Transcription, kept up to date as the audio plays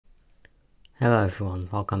Hello everyone,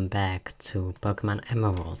 welcome back to Pokemon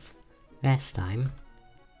Emerald. Last time,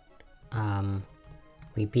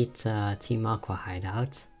 we beat Team Aqua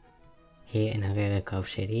hideout here in Lily Cove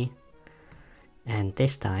City, and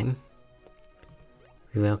this time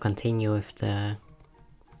we will continue with the...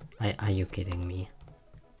 Are you kidding me?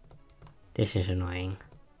 This is annoying.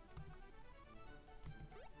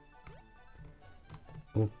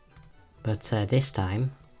 Oop. But this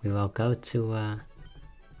time we will go to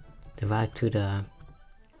the route to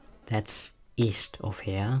that's east of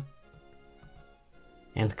here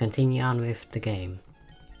and continue on with the game.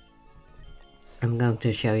 I'm going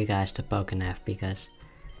to show you guys the Pokénav because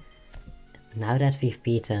now that we've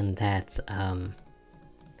beaten that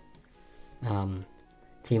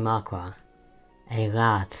Team Aqua, a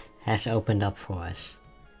lot has opened up for us.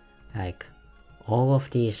 Like all of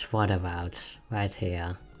these water routes right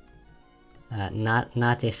here.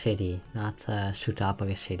 Not this city, not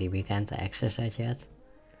Sutapolis City, we can't access that yet.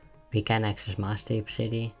 We can access Masteep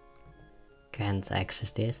City, can't access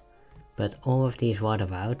this. But all of these water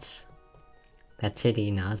routes, that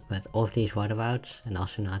city not, but all of these water routes, and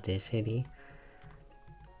also not this city,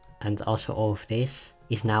 and also all of this,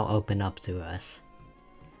 is now open up to us.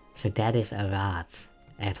 So that is a lot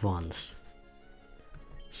at once.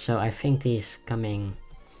 So I think these coming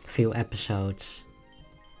few episodes...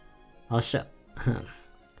 Also,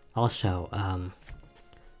 I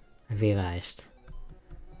realized,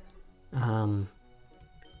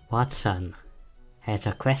 Watson has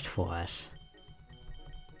a quest for us.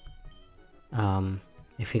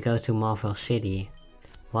 If we go to Mauville City,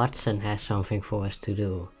 Watson has something for us to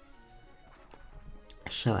do.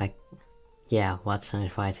 So yeah, Watson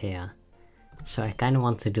is right here. So I kinda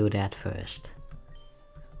want to do that first.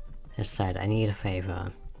 Let's start. I need a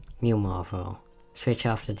favor. New Mauville. Switch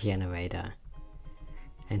off the generator.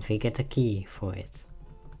 And we get a key for it.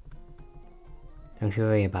 Don't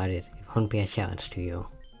worry about it, it won't be a challenge to you.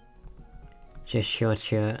 Just short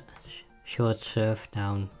surf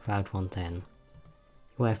down Route 110.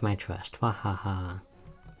 You have my trust, wahaha.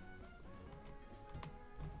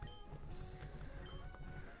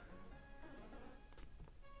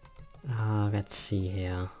 Let's see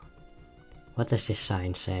here. What does this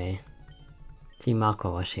sign say? Team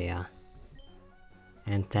Aqua was here.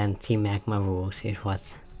 And then Team Magma rules is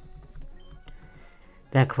what...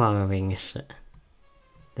 That quarreling is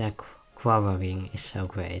so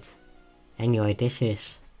great. Anyway, this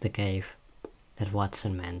is the cave that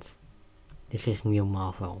Watson meant. This is New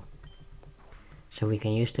Mauville. So we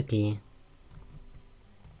can use the key.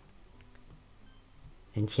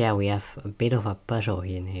 And yeah, we have a bit of a puzzle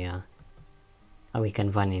in here. Oh, we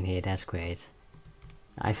can run in here, that's great.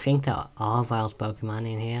 I think there are wild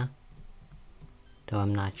Pokemon in here. Though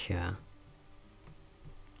I'm not sure.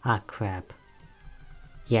 Ah crap.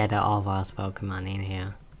 Yeah, there are wild Pokemon in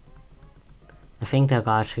here. I think there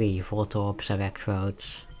are actually Voltorbs,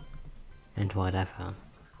 Electrodes, and whatever.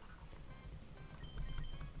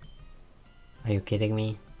 Are you kidding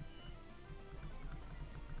me?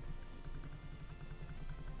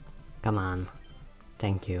 Come on.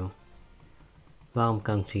 Thank you. Well, I'm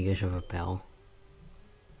going to use a Repel.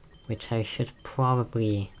 Which I should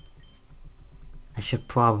probably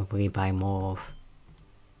buy more of.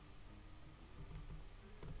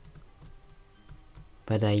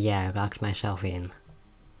 But yeah, I locked myself in.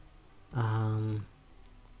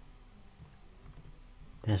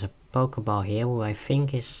 There's a Pokeball here who I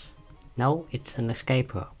think is... No, it's an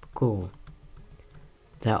escape rope. Cool.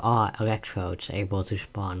 There are Electrodes able to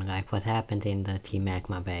spawn, like what happened in the Team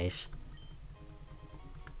Magma base.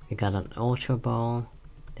 We got an Ultra Ball.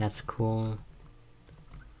 That's cool.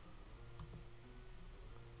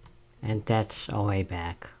 And that's our way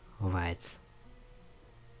back. Alright.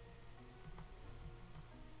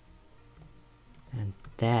 And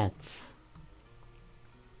that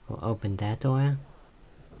will open that door.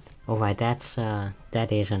 Alright,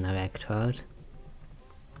 that is an Electrode.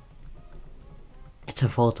 It's a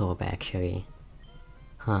Voltorb actually.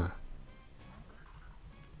 Huh.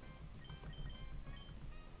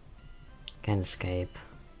 Can't escape.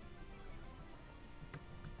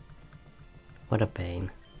 What a pain.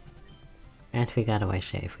 And we got away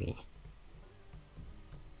safely.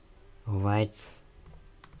 Alright.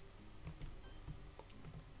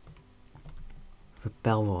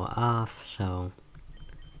 Repel will off, so...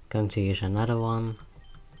 Going to use another one.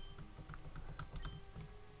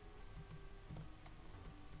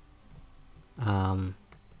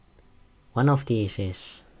 One of these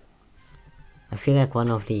is... I feel like one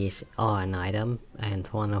of these are an item, and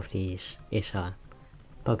one of these is a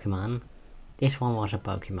Pokemon. This one was a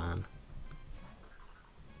Pokemon.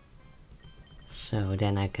 So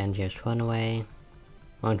then I can just run away.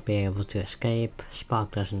 Won't be able to escape.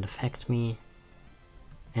 Spark doesn't affect me.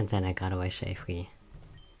 And then I got away safely.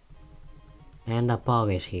 And a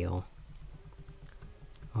Polish heal.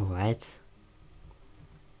 Alright.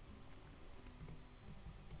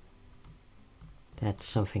 That's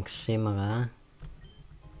something similar.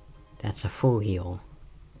 That's a full heal.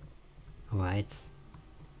 Alright.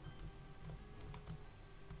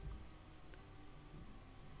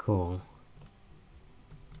 Cool.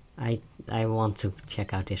 I want to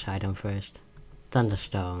check out this item first.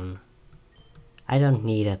 Thunderstone. I don't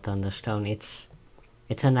need a Thunderstone, it's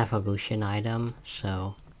an evolution item,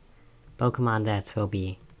 so Pokemon that will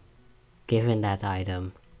be given that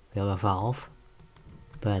item will evolve,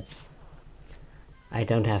 but I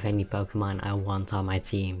don't have any Pokemon I want on my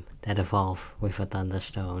team that evolve with a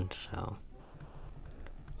Thunderstone, so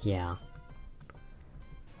yeah.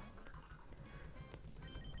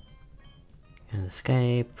 Can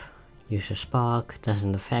escape, use a Spark,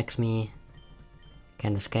 doesn't affect me.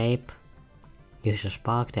 Can escape, use a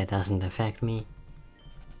Spark, that doesn't affect me.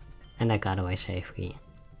 And I got away safely.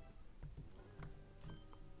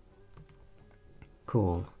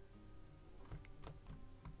 Cool.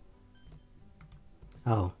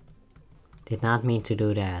 Oh, did not mean to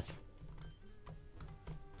do that.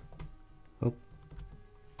 Oop.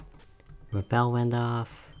 Repel went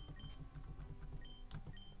off.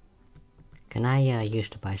 Can I use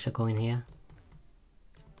the bicycle in here?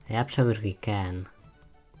 I absolutely can.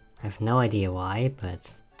 I have no idea why,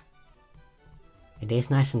 but it is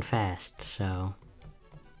nice and fast, so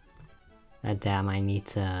damn, I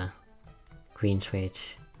need green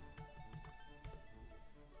switch.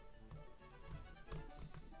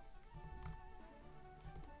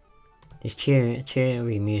 This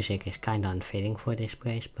cheery music is kinda unfitting for this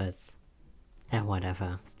place, but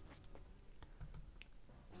whatever.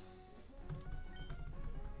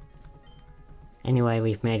 Anyway,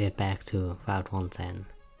 we've made it back to Route 110.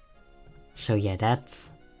 So yeah, that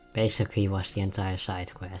basically was the entire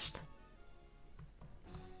side quest.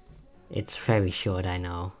 It's very short, I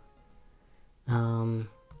know.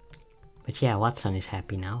 But yeah, Watson is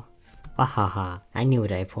happy now. Wahaha, I knew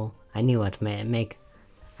it, April. I knew I'd made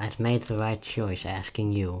the right choice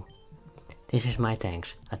asking you. This is my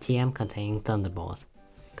thanks, a TM containing Thunderbolt.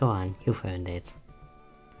 Go on, you've earned it.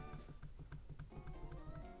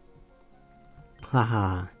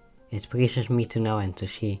 Haha, it pleases me to know and to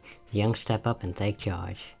see the young step up and take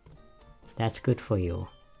charge. That's good for you.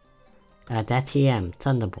 That TM,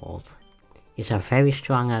 Thunderbolt, is a very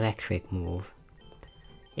strong electric move.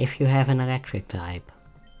 If you have an electric type,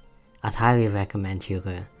 I'd highly recommend you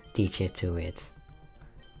teach it to it.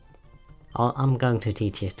 I'm going to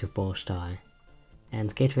teach it to Polestar,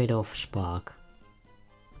 and get rid of Spark.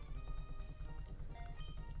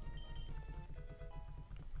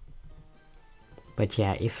 But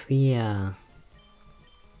yeah, if we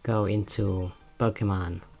go into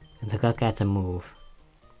Pokemon and look at the move,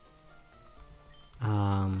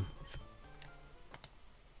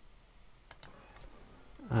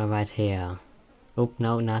 right here. Oop,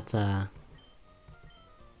 no, not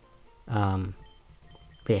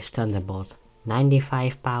this Thunderbolt.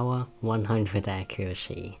 95 power, 100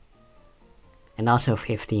 accuracy, and also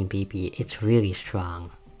 15 PP. It's really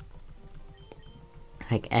strong.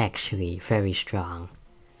 Like actually very strong.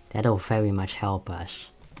 That'll very much help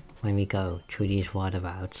us when we go through these water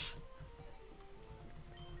routes.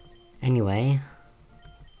 Anyway,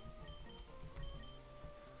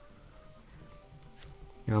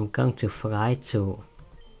 I'm going to fly to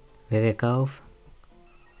River Cove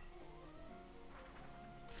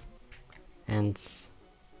and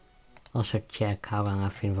also check how long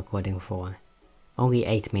I've been recording for. Only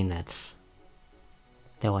 8 minutes.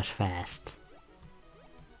 That was fast.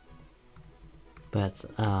 But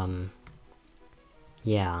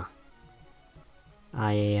yeah,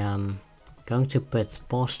 I am going to put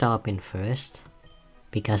Polestar up in first,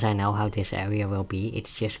 because I know how this area will be.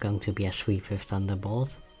 It's just going to be a sweep with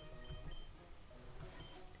Thunderbolt.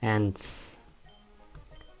 And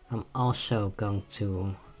I'm also going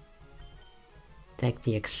to take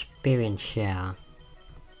the experience share.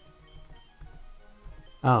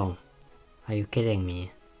 Oh, are you kidding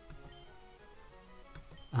me?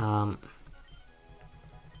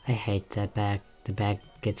 I hate that bag. The bag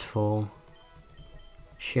gets full.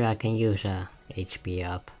 Sure, I can use a HP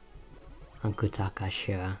up on Kutaka,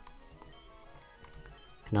 sure.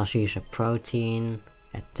 Can also use a protein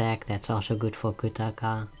attack, that's also good for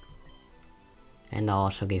Kutaka. And I'll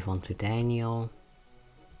also give one to Daniel.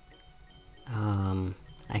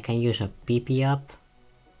 I can use a PP up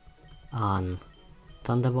on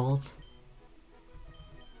Thunderbolt.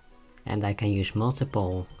 And I can use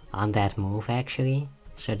multiple on that move actually,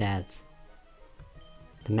 so that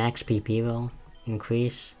the max PP will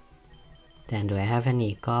increase. Then do I have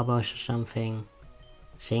any combos or something?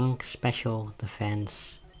 Sync, special,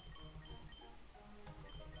 defense.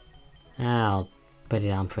 I'll put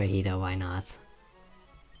it on Preheater, why not?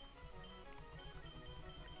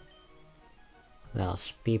 What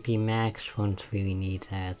else? PP max, won't really need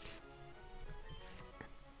that.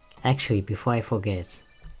 Actually, before I forget.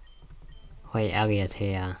 Hoi Elliot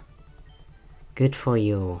here. Good for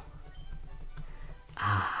you.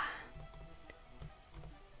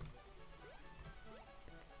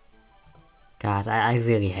 God, I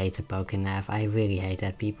really hate the Pokénav. I really hate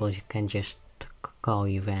that people can just call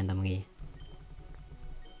you randomly.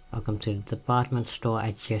 Welcome to the department store.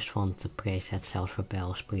 I just want the place that sells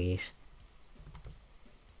repels, please.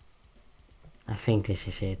 I think this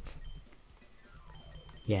is it.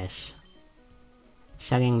 Yes.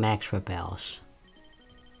 Selling max repels.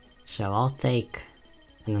 So I'll take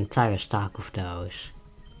an entire stock of those.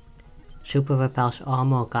 Super repels are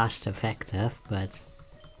more cost effective, but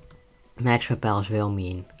max repels will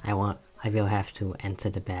mean I will have to enter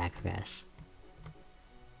the bag less.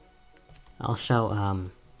 Also,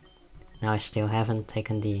 now I still haven't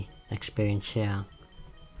taken the experience share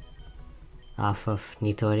off of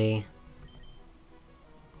Nitori.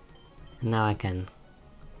 Now I can.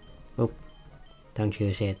 Oop, don't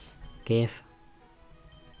use it. Give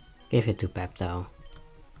it to Pepto.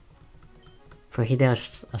 Preheater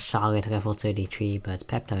is a solid level 33, but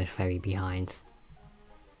Pepto is very behind.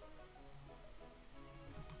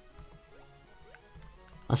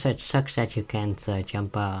 Also, it sucks that you can't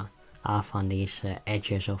jump off on these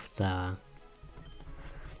edges of the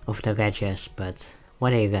ledges, but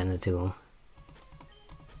what are you gonna do?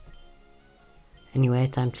 Anyway,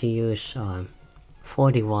 time to use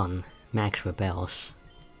 41 max repels.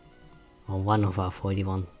 Or one of our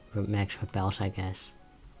 41 max repels, I guess.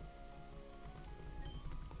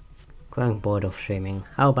 Growing bored of swimming.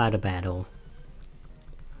 How about a battle?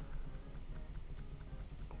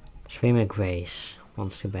 Swimmer Grace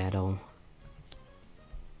wants to battle.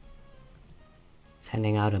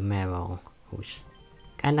 Sending out a Meryl, who's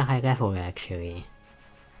kinda high level actually.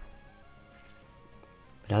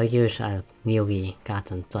 But I'll use a newly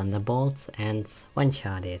gotten Thunderbolt and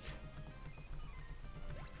one-shot it.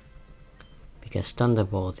 Because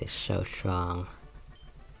Thunderbolt is so strong.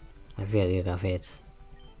 I really love it.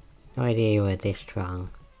 No idea you were this strong.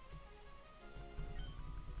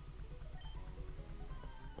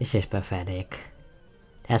 This is pathetic.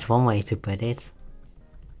 That's one way to put it.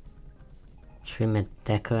 Swim at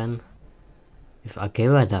Deckern with a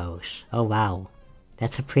Gyarados. Oh wow.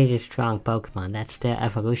 That's a pretty strong Pokemon. That's the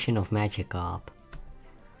evolution of Magikarp.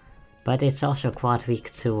 But it's also quite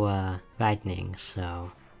weak to lightning,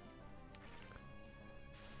 so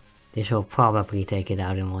this will probably take it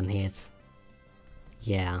out in one hit.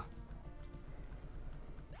 Yeah.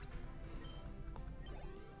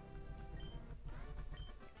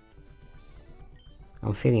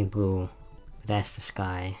 I'm feeling blue, but that's the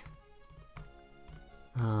sky.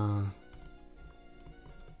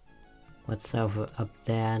 What's over up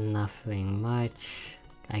there? Nothing much.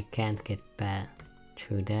 I can't get back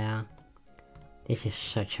through there. This is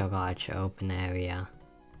such a large open area.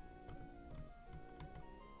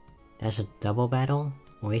 There's a double battle?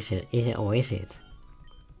 Or is it? Is it?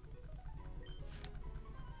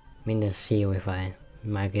 I'm in the sea with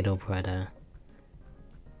my little brother.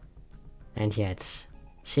 And yet,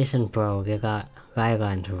 Season Pro, Lyra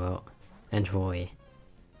and Roy.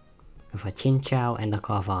 With a Chinchou and a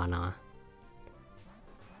Carvana.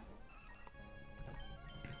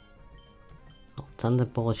 I'll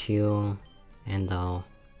Thunderbolt you, and I'll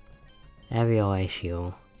Aerial Ace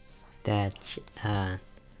you. That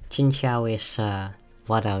Chinchou is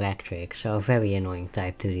water electric, so a very annoying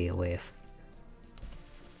type to deal with.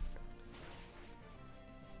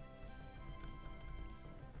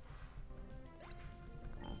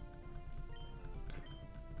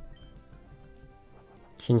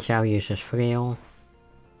 Chinchou uses Frail.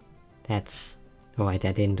 That's... Alright,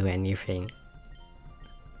 that didn't do anything.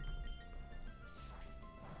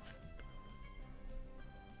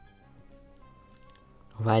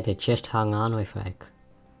 Alright, it just hung on with like...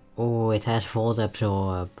 Oh, it has Volt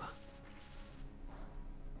Absorb.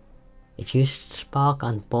 It used Spark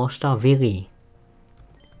on Polestar, really?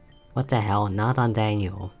 What the hell, not on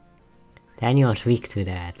Daniel. Daniel is weak to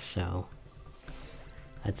that, so...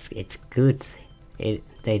 It's good.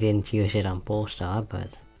 They didn't use it on Polestar,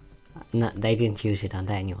 but... No, they didn't use it on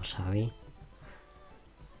Daniel, sorry.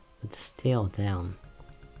 But still, damn.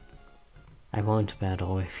 I won't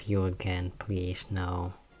battle with you again, please,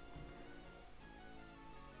 no.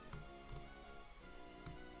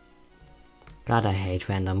 God, I hate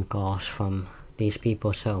random calls from these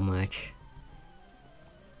people so much.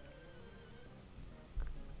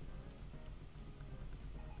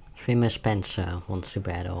 Swimmer Spencer wants to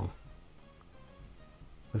battle.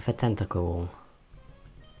 With a tentacle.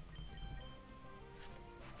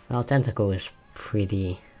 Well, tentacle is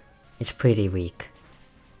pretty weak.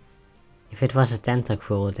 If it was a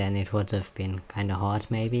tentacle, then it would have been kinda hard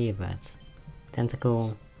maybe, but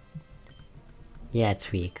tentacle, yeah,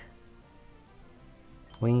 it's weak.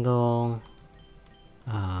 Wingull,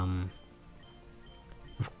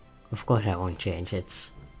 of course I won't change.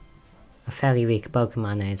 It's a very weak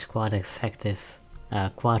Pokemon and it's quite effective,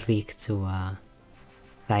 quite weak to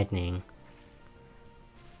lightning.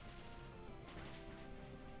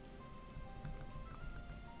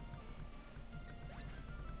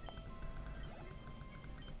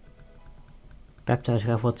 Pepto's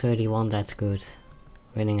level 31, that's good.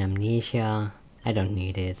 Winning Amnesia, I don't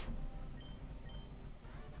need it.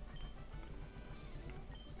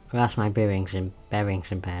 Lost my bearings in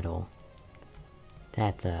battle.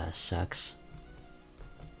 That sucks.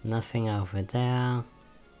 Nothing over there.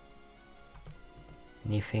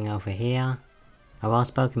 Anything over here? I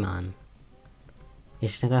lost Pokemon.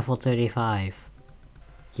 Is it level 35?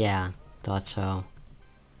 Yeah, thought so.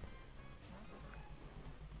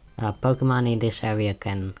 Pokemon in this area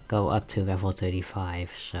can go up to level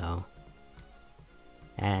 35, so...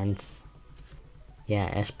 And... yeah,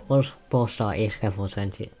 as Polestar is level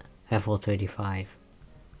 35.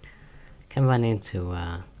 Can run into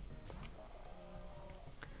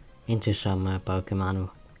some Pokemon,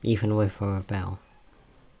 even with a Repel.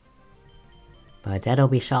 But that'll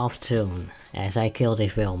be solved soon, as I kill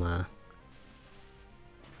this Wilma.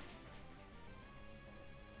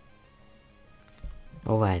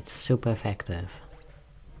 Alright, super effective.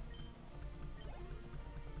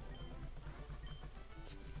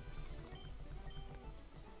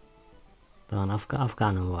 Dan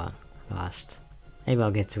Afghanen last. Maybe I'll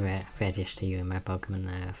get to register you in my Pokemon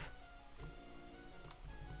Nerve.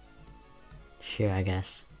 Sure, I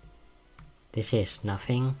guess. This is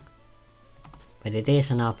nothing. But it is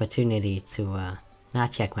an opportunity to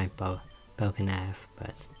not check my Pokemon Nerve,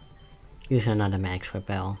 but use another Max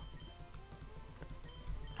Repel.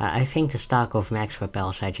 I think the stock of Max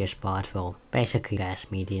Repels I just bought will basically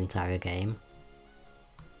last me the entire game.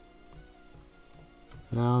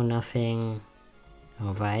 No, nothing.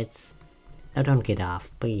 Alright. Now don't get off,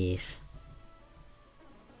 please.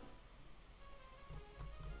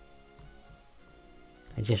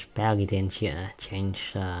 I just barely didn't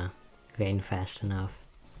change lane fast enough.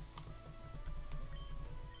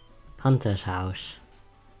 Hunter's house.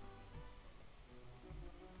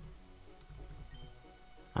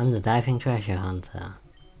 I'm the diving treasure hunter.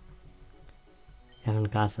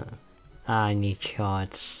 Haven't got I need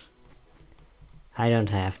shards. I don't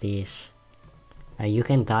have these. You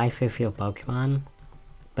can dive with your Pokemon,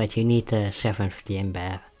 but you need the 7th gym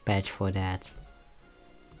badge for that.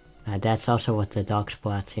 That's also what the dog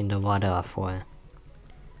spots in the water are for.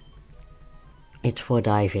 It's for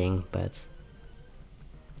diving, but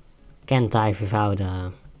can't dive without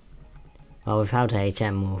without the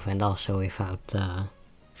HM move and also without the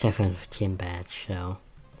 7th gym badge, so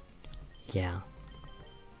yeah.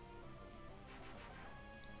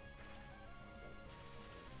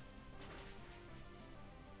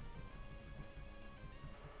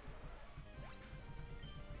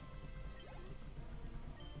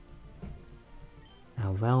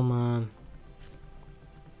 Velma.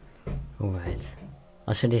 Alright.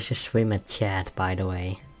 Also this is swimmer chat, by the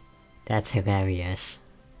way. That's hilarious.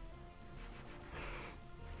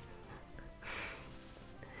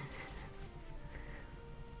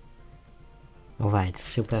 Alright,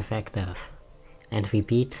 super effective. And we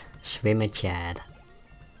beat swimmer Chad.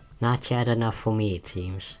 Not Chad enough for me, it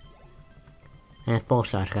seems. And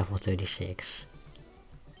Polestar's level 36.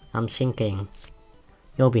 I'm thinking,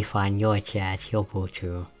 you'll be fine, you're Chad, you'll pull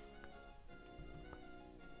through.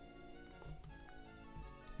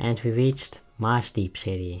 And we reached Mars Deep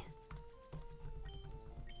City.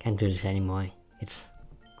 Can't do this anymore, it's...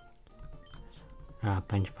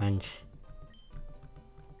 punch punch.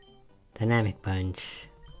 Dynamic punch.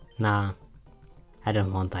 Nah, I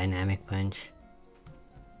don't want dynamic punch.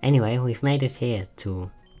 Anyway, we've made it here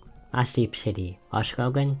to Mars Deep City. Our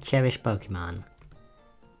slogan, cherish Pokemon.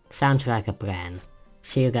 Sounds like a plan.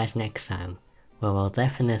 See you guys next time, where we'll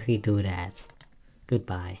definitely do that.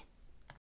 Goodbye.